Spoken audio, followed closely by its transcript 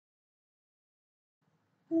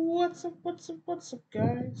What's up,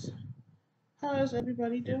 guys? How is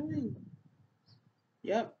everybody doing?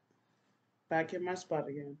 Yep, back in my spot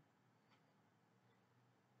again.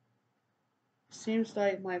 Seems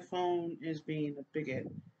like my phone is being a bigot.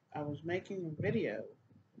 I was making a video,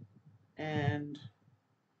 and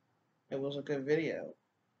it was a good video.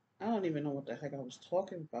 I don't even know what the heck I was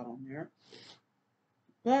talking about on there,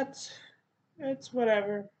 but it's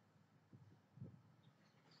whatever.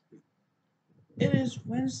 It is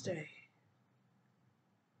Wednesday,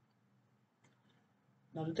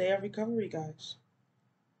 another day of recovery, guys.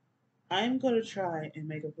 I'm gonna try and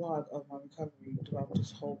make a vlog of my recovery throughout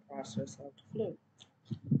this whole process of the flu.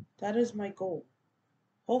 That is my goal.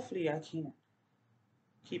 Hopefully, I can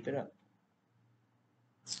keep it up.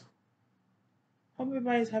 Hope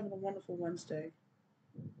everybody's having a wonderful Wednesday.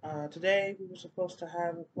 Today we were supposed to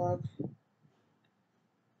have a bug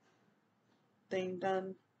thing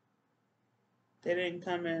done. They didn't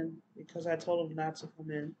come in because I told them not to come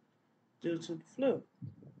in due to the flu,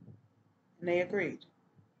 and they agreed.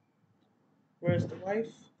 Where's the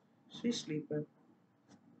wife? She's sleeping.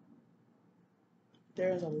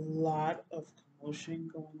 There's a lot of commotion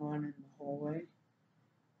going on in the hallway.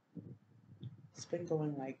 It's been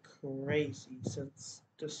going like crazy since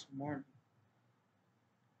this morning.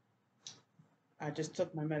 I just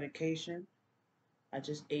took my medication. I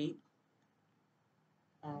just ate.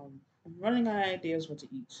 I'm running out of ideas what to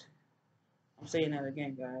eat. I'm saying that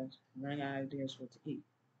again, guys. I'm running out of ideas what to eat.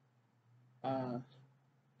 Uh,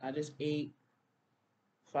 I just ate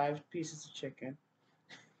 5 pieces of chicken.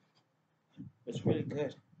 It's really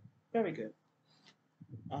good, very good.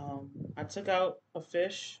 I took out a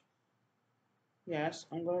fish. Yes,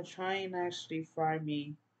 I'm gonna try and actually fry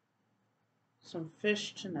me some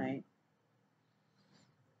fish tonight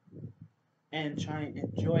and try and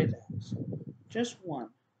enjoy that. Just one,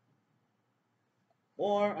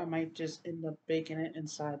 or I might just end up baking it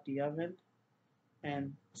inside the oven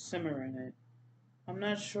and simmering it. I'm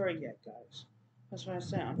not sure yet, guys. That's what I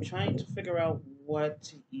said. I'm trying to figure out what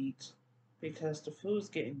to eat because the food's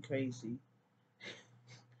getting crazy.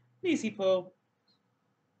 Easy po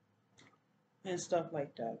and stuff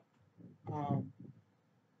like that. Um,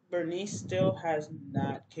 Bernice still has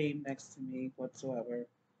not came next to me whatsoever.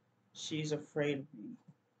 She's afraid of me.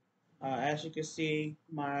 As you can see,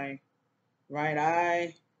 my right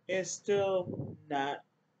eye is still not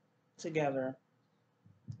together.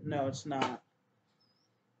 No, it's not.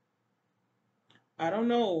 I don't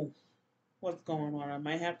know what's going on. I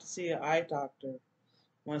might have to see an eye doctor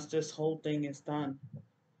once this whole thing is done.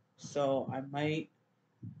 So I might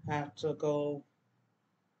have to go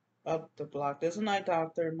up the block. There's an eye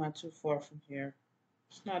doctor not too far from here.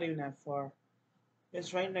 It's not even that far.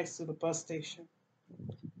 It's right next to the bus station.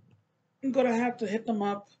 I'm gonna have to hit them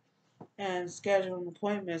up and schedule an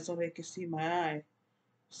appointment so they can see my eye,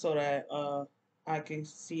 so that I can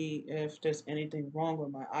see if there's anything wrong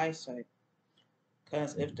with my eyesight.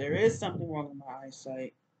 Because if there is something wrong with my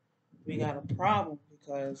eyesight, we got a problem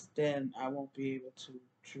because then I won't be able to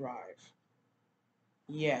drive.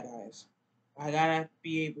 Yeah, guys, I gotta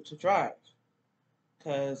be able to drive.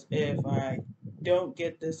 Because if I don't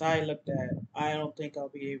get this eye looked at, I don't think I'll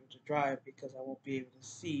be able to drive because I won't be able to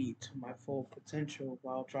see to my full potential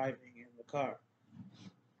while driving in the car.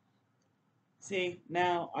 See,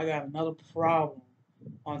 now I got another problem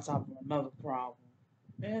on top of another problem.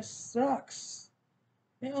 It sucks.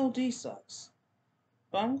 It OD sucks.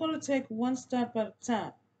 But I'm gonna take one step at a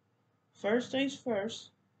time. First things first,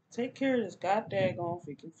 take care of this goddamn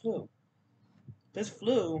freaking flu. This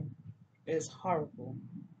flu is horrible.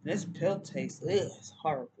 This pill taste, is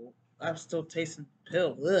horrible. I'm still tasting the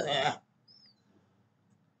pill. Ugh.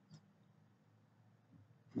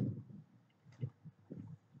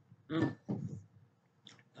 Mm,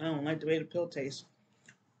 I don't like the way the pill tastes.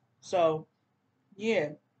 So, yeah,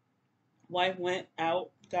 wife went out,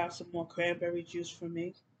 got some more cranberry juice for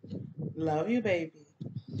me. Love you, baby.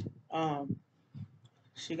 Um,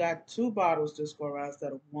 she got 2 bottles this go around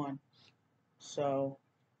instead of one. So,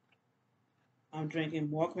 I'm drinking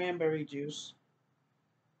more cranberry juice.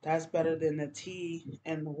 That's better than the tea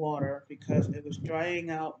and the water because it was drying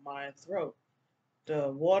out my throat. The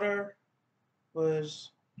water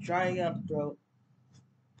was drying out the throat.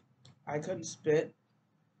 I couldn't spit,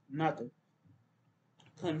 nothing.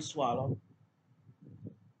 Couldn't swallow.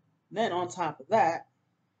 Then on top of that,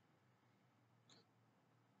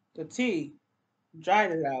 the tea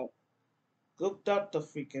dried it out, gooped up the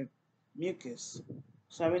freaking mucus.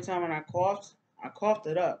 So every time when I coughed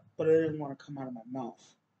it up, but it didn't want to come out of my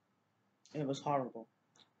mouth. It was horrible.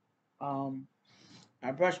 Um,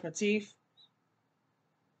 I brushed my teeth.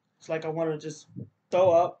 It's like I wanted to just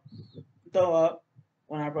throw up, throw up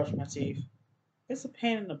when I brush my teeth. It's a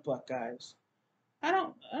pain in the butt, guys. I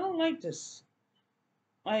don't like this.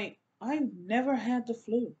 Like I've never had the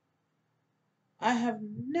flu. I have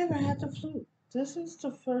never had the flu. This is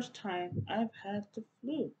the first time I've had the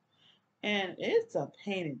flu. And it's a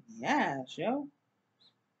pain in the ass, yo.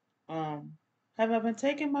 Um, have I been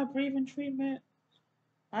taking my breathing treatment?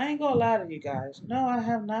 I ain't gonna lie to you guys. No, I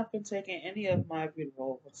have not been taking any of my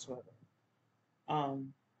albuterol whatsoever.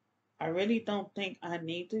 Um, I really don't think I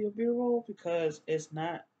need the albuterol because it's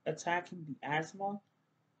not attacking the asthma,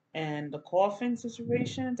 and the coughing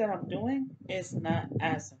situation that I'm doing is not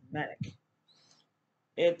asthmatic.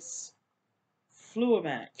 It's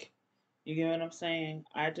fluimatic. You get what I'm saying?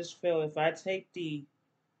 I just feel if I take the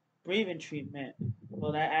breathing treatment,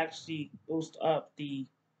 will that actually boost up the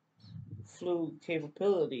flu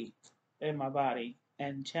capability in my body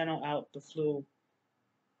and channel out the flu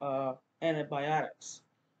uh, antibiotics.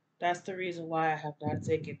 That's the reason why I have not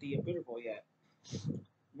taken the albuterol yet.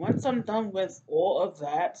 Once I'm done with all of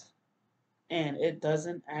that and it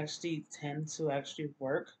doesn't actually tend to actually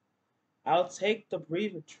work, I'll take the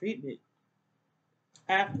breathing treatment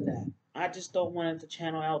after that. I just don't want it to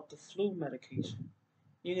channel out the flu medication.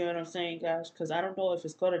 You know what I'm saying, guys? Because I don't know if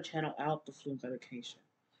it's going to channel out the flu medication.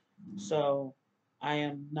 So I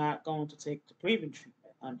am not going to take the breathing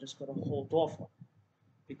treatment. I'm just going to hold off on it.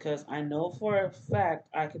 Because I know for a fact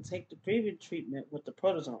I can take the breathing treatment with the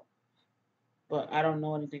protozoan. But I don't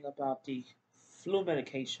know anything about the flu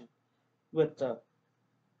medication with the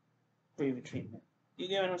breathing treatment. You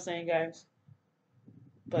get what I'm saying, guys?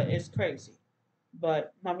 But it's crazy.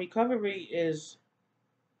 But my recovery is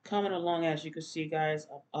coming along, as you can see, guys.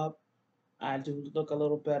 I'm up. I do look a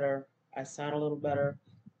little better. I sound a little better.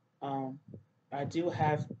 Um, I do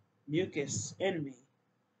have mucus in me,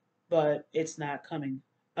 but it's not coming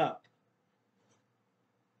up.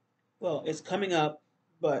 Well, it's coming up,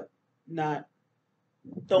 but not,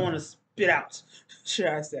 don't want to spit out, should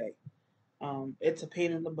I say. It's a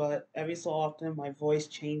pain in the butt. Every so often, my voice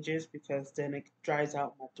changes because then it dries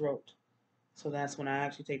out my throat. So that's when I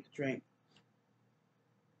actually take the drink.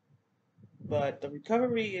 But the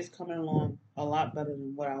recovery is coming along a lot better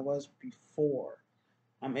than what I was before.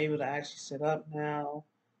 I'm able to actually sit up now.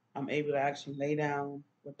 I'm able to actually lay down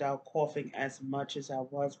without coughing as much as I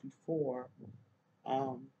was before.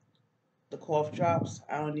 Um, the cough drops,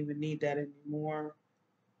 I don't even need that anymore.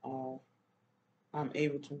 Uh, I'm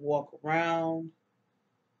able to walk around,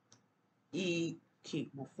 eat,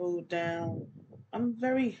 keep my food down. I'm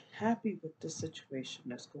very happy with the situation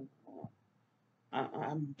that's going on.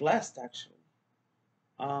 I'm blessed, actually.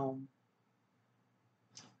 Um,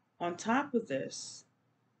 on top of this,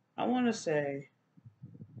 I want to say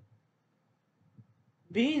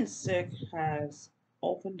being sick has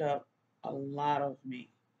opened up a lot of me.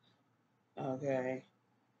 Okay.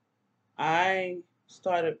 I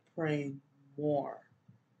started praying more.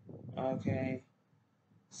 Okay.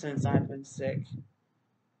 Since I've been sick,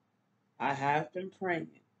 I have been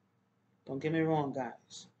praying. Don't get me wrong,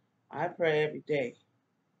 guys. I pray every day.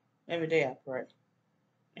 Every day I pray.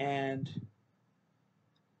 And,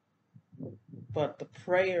 but the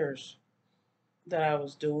prayers that I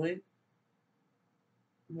was doing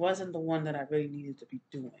wasn't the one that I really needed to be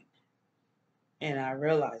doing. And I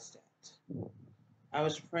realized that. I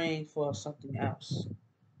was praying for something else.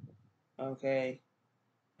 Okay.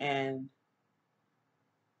 And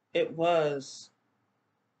it was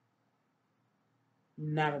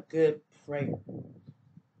not a good prayer.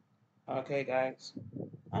 Okay, guys.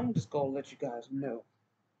 I'm just going to let you guys know.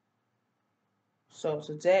 So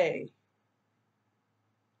today,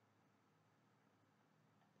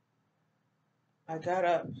 I got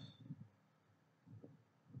up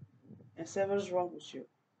and said, "What is wrong with you?"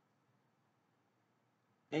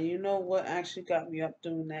 And you know what actually got me up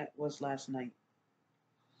doing that was last night.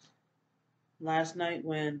 Last night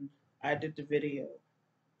when I did the video,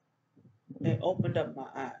 it opened up my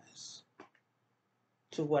eyes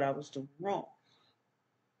to what I was doing wrong.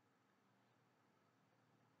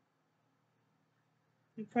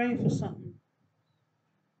 You're praying for something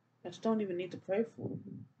that you don't even need to pray for.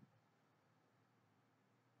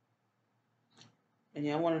 And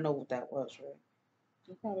y'all want to know what that was, right?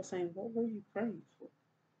 You're probably saying, what were you praying for?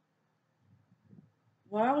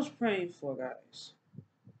 What I was praying for, guys,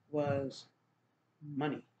 was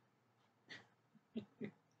money.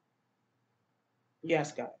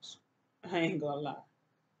 Yes, guys. I ain't gonna lie.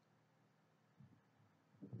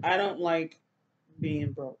 I don't like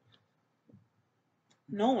being broke.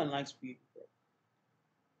 No one likes being broke.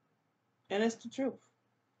 And it's the truth.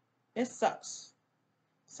 It sucks.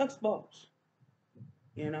 Sucks balls.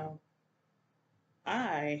 You know?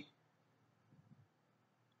 I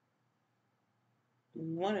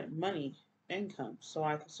wanted money, income, so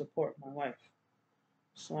I could support my wife,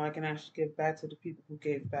 so I can actually give back to the people who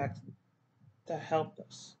gave back that helped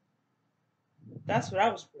us. That's what I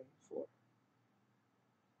was praying for.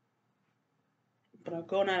 But I'm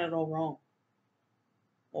going at it all wrong.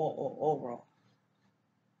 All wrong.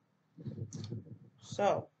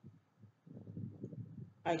 So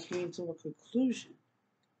I came to a conclusion.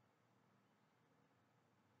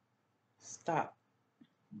 Stop.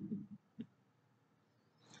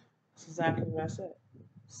 That's exactly what I said.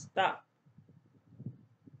 Stop.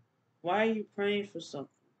 Why are you praying for something?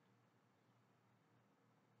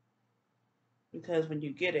 Because when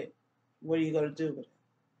you get it, what are you going to do with it?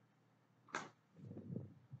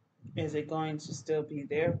 Is it going to still be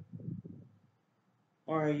there?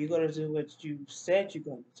 Or are you going to do what you said you're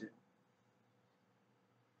going to do?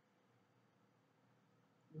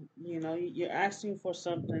 You know, you're asking for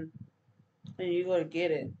something and you're going to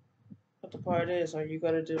get it. But the part is, are you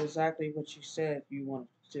going to do exactly what you said you wanted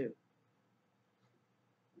to do?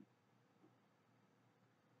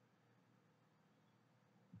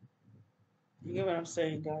 You get what I'm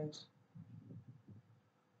saying, guys?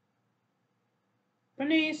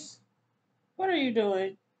 Bernice, what are you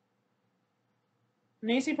doing?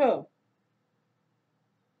 Nancy Poe.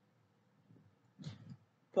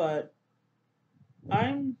 But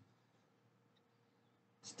I'm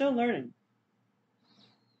still learning.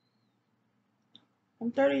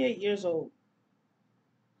 I'm 38 years old,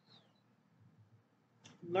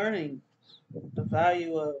 learning the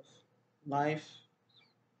value of life,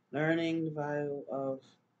 learning the value of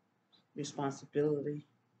responsibility,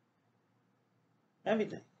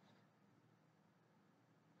 everything.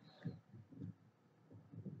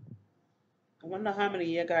 I wonder how many of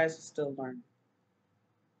you guys are still learning.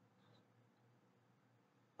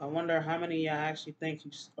 I wonder how many of you actually think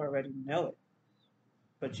you already know it,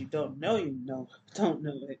 but you don't know you know, don't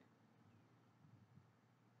know it.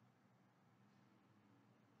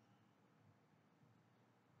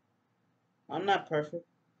 I'm not perfect.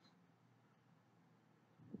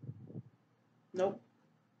 Nope.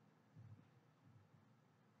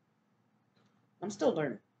 I'm still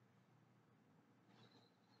learning.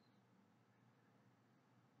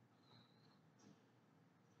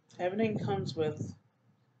 Everything comes with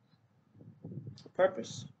a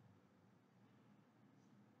purpose.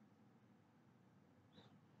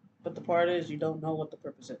 But the part is, you don't know what the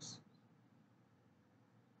purpose is.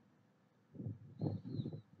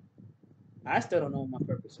 I still don't know what my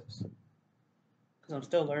purpose is because I'm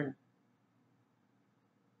still learning.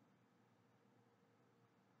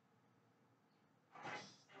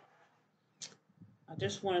 I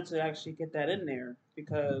just wanted to actually get that in there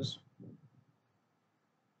because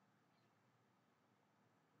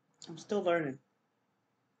I'm still learning.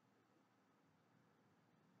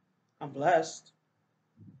 I'm blessed.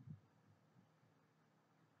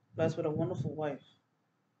 Blessed with a wonderful wife,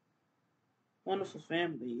 wonderful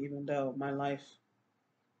family, even though my life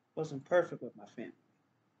wasn't perfect with my family.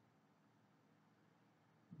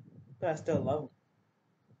 But I still love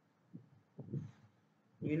them.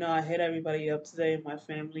 You know, I hit everybody up today in my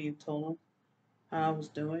family and told them how I was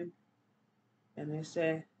doing. And they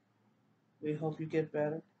said, we hope you get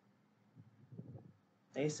better.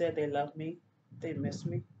 They said they love me, they miss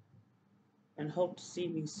me, and hope to see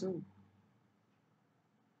me soon.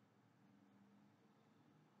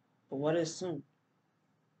 But what is soon?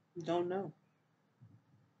 You don't know.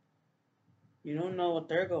 You don't know what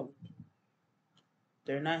they're going through.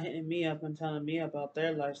 They're not hitting me up and telling me about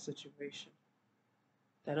their life situation.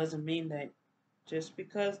 That doesn't mean that just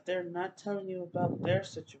because they're not telling you about their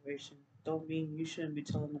situation, don't mean you shouldn't be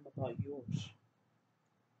telling them about yours.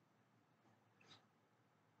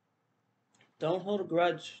 Don't hold a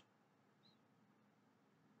grudge.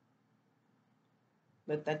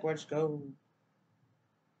 Let that grudge go.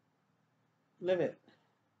 Live it.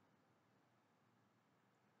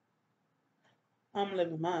 I'm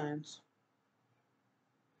living mine.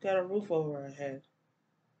 Got a roof over our head.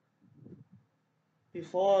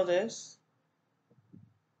 Before this,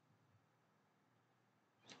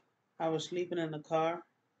 I was sleeping in the car,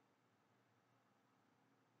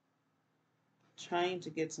 trying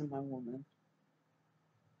to get to my woman.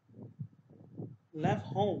 Left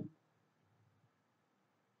home.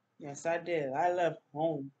 Yes, I did. I left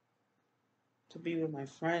home to be with my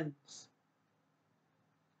friends.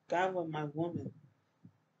 Got with my woman.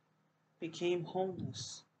 Became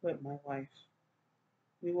homeless with my wife.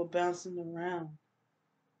 We were bouncing around.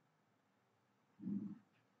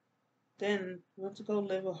 Then went to go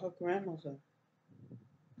live with her grandmother.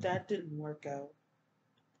 That didn't work out.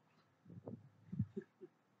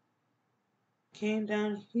 came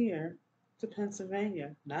down here to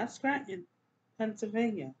Pennsylvania, not Scranton,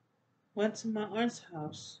 Pennsylvania. Went to my aunt's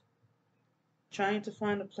house trying to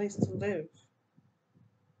find a place to live.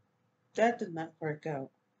 That did not work out.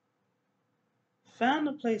 Found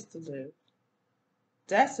a place to live.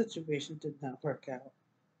 That situation did not work out.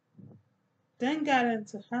 Then got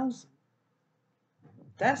into housing.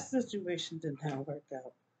 That situation did not work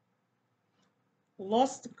out.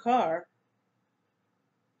 Lost the car.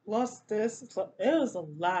 Lost this. So it was a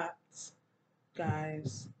lot,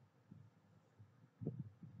 guys.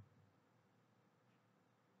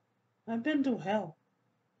 I've been through hell.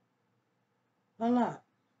 A lot.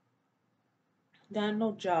 Got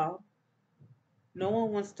no job. No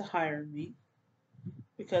one wants to hire me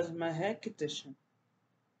because of my head condition.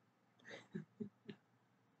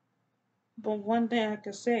 But one thing I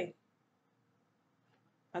can say,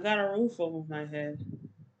 I got a roof over my head.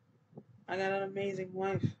 I got an amazing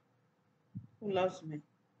wife who loves me.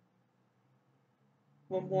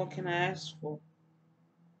 What more can I ask for?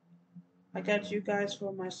 I got you guys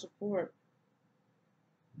for my support.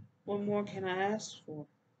 What more can I ask for?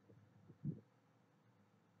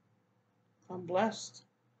 I'm blessed.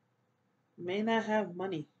 May not have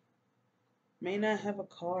money, may not have a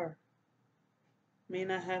car, may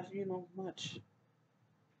not have, much,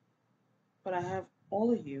 but I have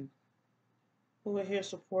all of you who are here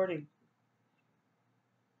supporting.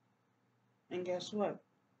 And guess what?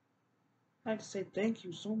 I'd like to say thank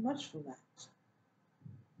you so much for that.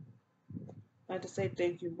 I'd like to say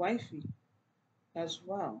thank you, wifey, as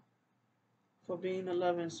well, for being a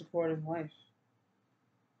loving, supporting wife.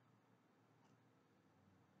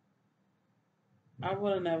 I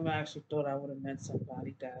would have never actually thought I would have met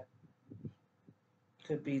somebody that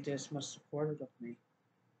could be this much supportive of me.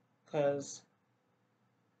 Because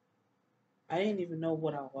I didn't even know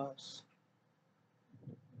what I was.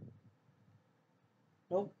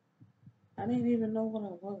 Nope. I didn't even know what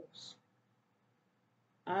I was.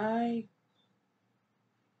 I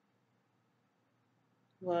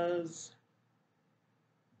was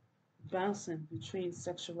bouncing between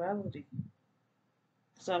sexuality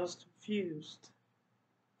because I was confused,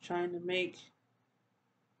 trying to make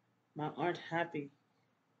my aunt happy,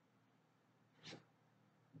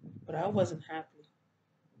 but I wasn't happy.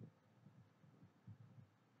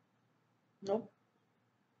 Nope,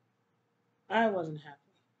 I wasn't happy.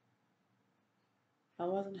 I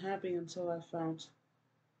wasn't happy until I found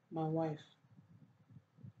my wife.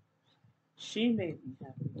 She made me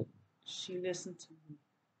happy. She listened to me.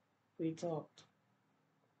 We talked.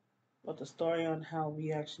 But the story on how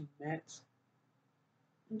we actually met,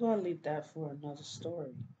 I'm going to leave that for another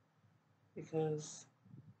story. Because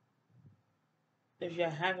if you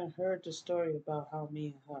haven't heard the story about how me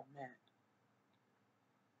and her met,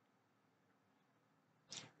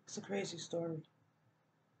 it's a crazy story.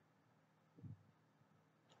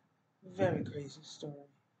 Very crazy story.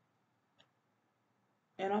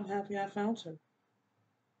 And I'm happy I found her.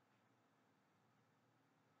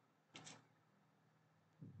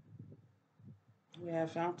 The way I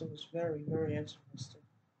found her was very, very interesting.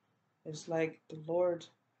 It's like the Lord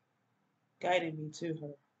guided me to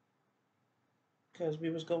her because we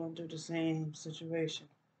was going through the same situation.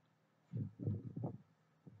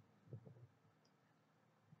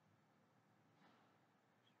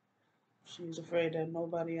 She was afraid that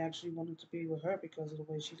nobody actually wanted to be with her because of the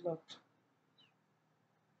way she looked.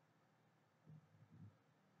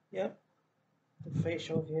 Yep, the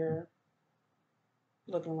facial hair,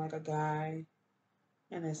 looking like a guy,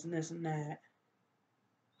 and this and that.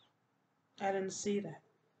 I didn't see that.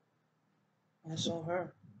 I saw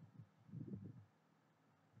her.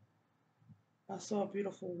 I saw a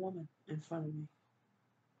beautiful woman in front of me.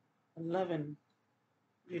 A loving,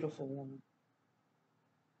 beautiful woman.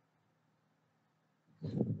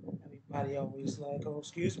 Everybody always like, oh,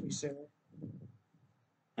 excuse me, sir.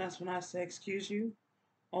 That's when I say, excuse you.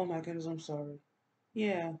 Oh my goodness, I'm sorry.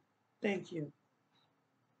 Yeah, thank you.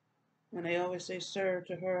 When they always say sir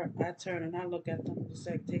to her, I turn and I look at them and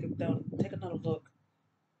say, take them down, take another look.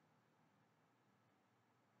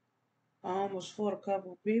 I almost fought a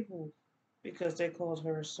couple of people because they called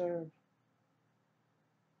her a sir.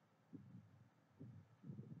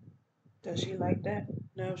 Does she like that?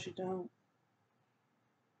 No, she don't.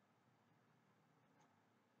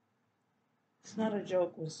 It's not a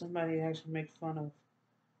joke when somebody actually makes fun of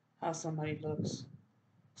how somebody looks.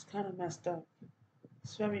 It's kind of messed up.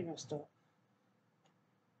 It's very messed up.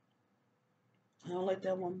 I don't like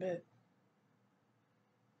that one bit.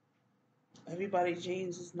 Everybody's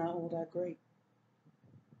genes is not all that great.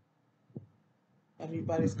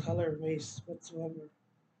 Everybody's color, race, whatsoever,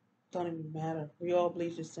 don't even matter. We all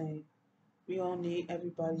bleed the same. We all need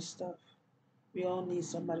everybody's stuff. We all need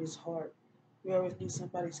somebody's heart. We always need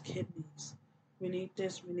somebody's kidneys. We need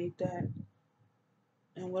this, we need that.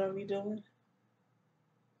 And what are we doing?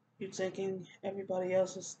 You're taking everybody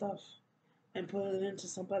else's stuff and putting it into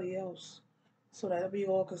somebody else so that we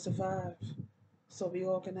all can survive, so we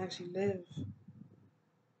all can actually live.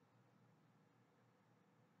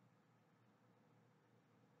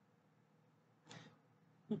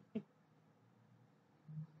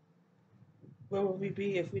 Where would we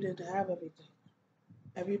be if we didn't have everything?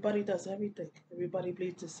 Everybody does everything. Everybody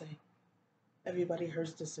bleeds the same. Everybody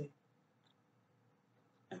hurts the same.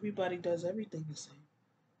 Everybody does everything the same.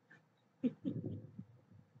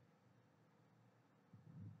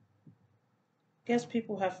 Guess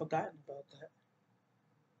people have forgotten about that.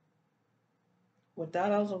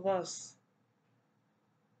 Without all of us,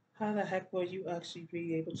 how the heck will you actually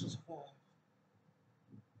be able to survive?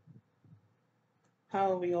 How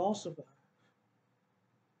will we all survive?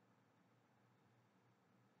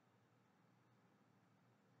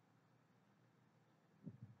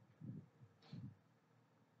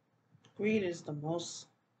 Greed is the most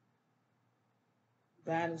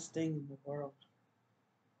baddest thing in the world.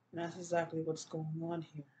 And that's exactly what's going on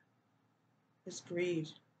here. It's greed.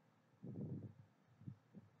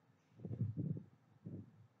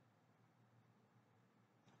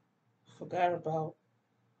 Forgot about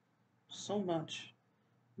so much.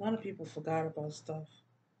 A lot of people forgot about stuff.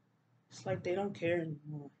 It's like they don't care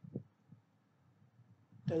anymore.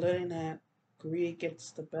 They're letting that greed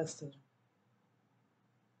gets the best of them.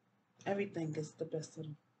 Everything gets the best of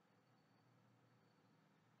them.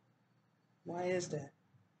 Why is that?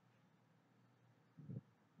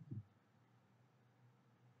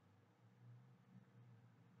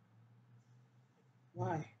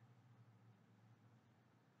 Why?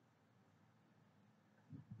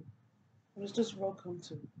 What does this world come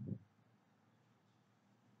to?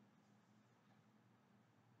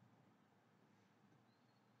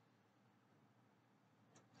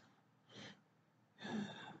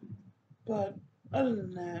 But other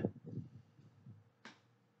than that,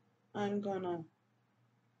 I'm gonna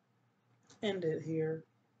end it here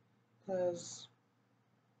because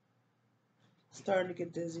it's starting to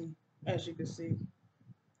get dizzy, as you can see,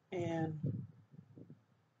 and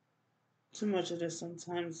too much of this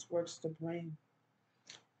sometimes works the brain.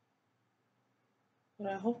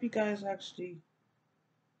 But I hope you guys actually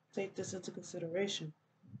take this into consideration.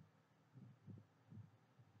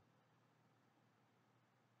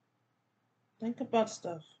 Think about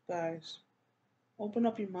stuff, guys. Open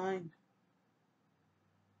up your mind.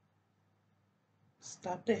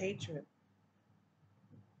 Stop the hatred.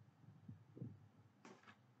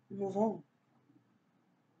 Move on.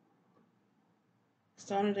 It's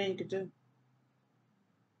the only thing you could do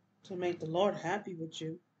to make the Lord happy with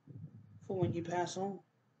you for when you pass on.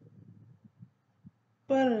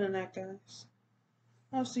 But other than that, guys,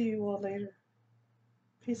 I'll see you all later.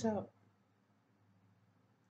 Peace out.